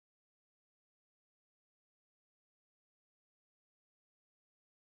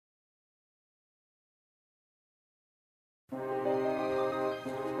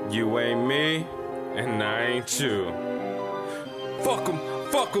You ain't me, and I ain't you. Fuck 'em,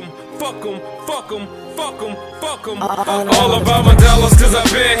 fuck 'em, fuck 'em, fuck 'em, fuck 'em, fuck 'em. All about my dollars, cause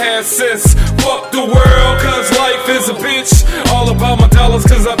I've been had since. Fuck the world, cause life is a bitch. All about my dollars,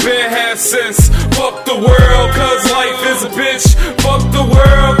 cause I've been had since. Fuck the world, cause life is a bitch. Fuck the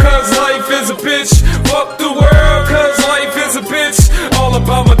world, cause life is a bitch. Fuck the world, cause life is a bitch. All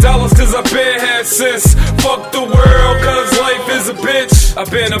about my dollars, cause I've been had since. Fuck the world, cause life is a bitch. I've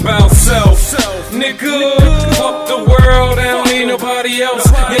been about self, nigga. Fuck the world, I don't need nobody else.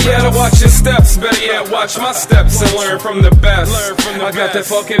 You gotta watch your steps, better yet watch my steps and learn from the best. I got that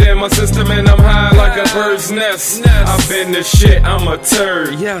fuck it in my system and I'm high like a bird's nest. I've been the shit, I'm a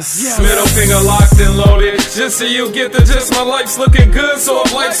turd. Yes. Middle finger locked and loaded, just so you get the gist. My life's looking good, so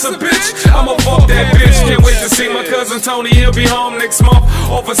if life's a bitch, I'ma fuck that bitch. Can't wait to see my cousin Tony, he'll be home next month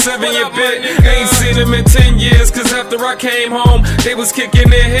off a 7-year bit. Ain't seen him in 10 years, cause after I came home, they was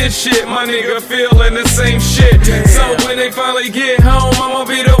kicking in his shit. My nigga feeling the same shit. So when they finally get home, I'ma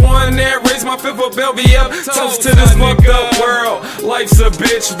be the one that raise my fifth of Belby up. Toast to this fucked up world. Life's a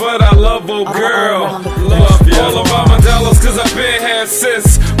bitch, but I love old girl. Love you. All about my dollars, cause I've been had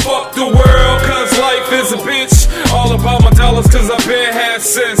since. Fuck the world, cause life is a bitch. All about my dollars, cause I've been had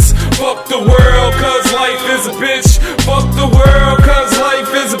since. Fuck the world, cause life is a bitch. Fuck the world, cause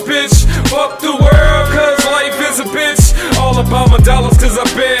life is a bitch. Fuck the world, cause life is a bitch. All about my dollars, cause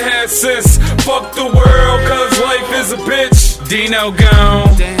I've been had since. Fuck the world, cause life is a bitch. Dino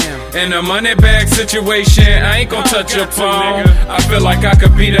gone. Damn. In a money bag situation, I ain't gon' touch your phone. I feel like I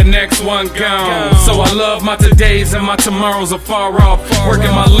could be the next one gone. So I love my todays and my tomorrows are far off.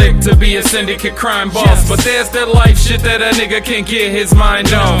 Working my lick to be a syndicate crime boss. But there's that life shit that a nigga can't get his mind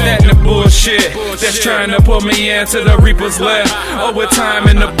off. That and the bullshit that's trying to put me into the reaper's left. Overtime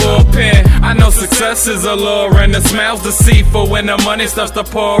in the bullpen. I know success is alluring. The smile's deceitful when the money starts to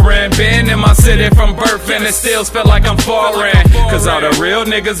pour in. Been in my city from birth and it still felt like I'm foreign. Cause all the real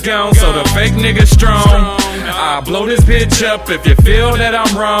niggas gone, so the fake niggas strong. I blow this bitch up if you feel that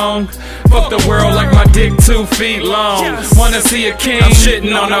I'm wrong. Fuck the world like my dick 2 feet long. Wanna see a king? I'm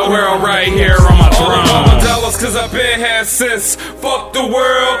shitting on the world right here on my throne. All about my dollars, cause I've been had since. Fuck the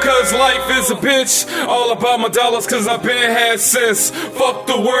world, cause life is a bitch. All about my dollars, cause I've been had since. Fuck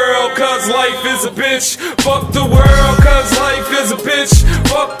the world, cause life is a bitch. Fuck the world, cause life is a bitch.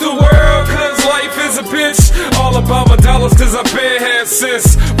 Fuck the world, cause life is a bitch. All about my dollars, cause I've been had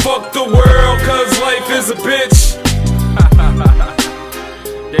since. Fuck the world, cause life is a bitch.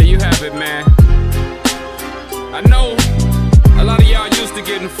 There you have it, man. I know a lot of y'all used to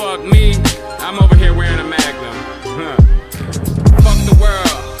getting fucked. Me, I'm over here wearing a Magnum. Fuck the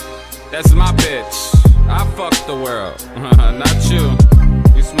world, that's my bitch. I fuck the world, not you.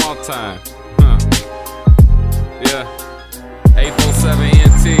 You small time. Yeah, 847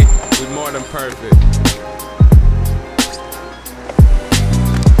 ENT, we more than perfect.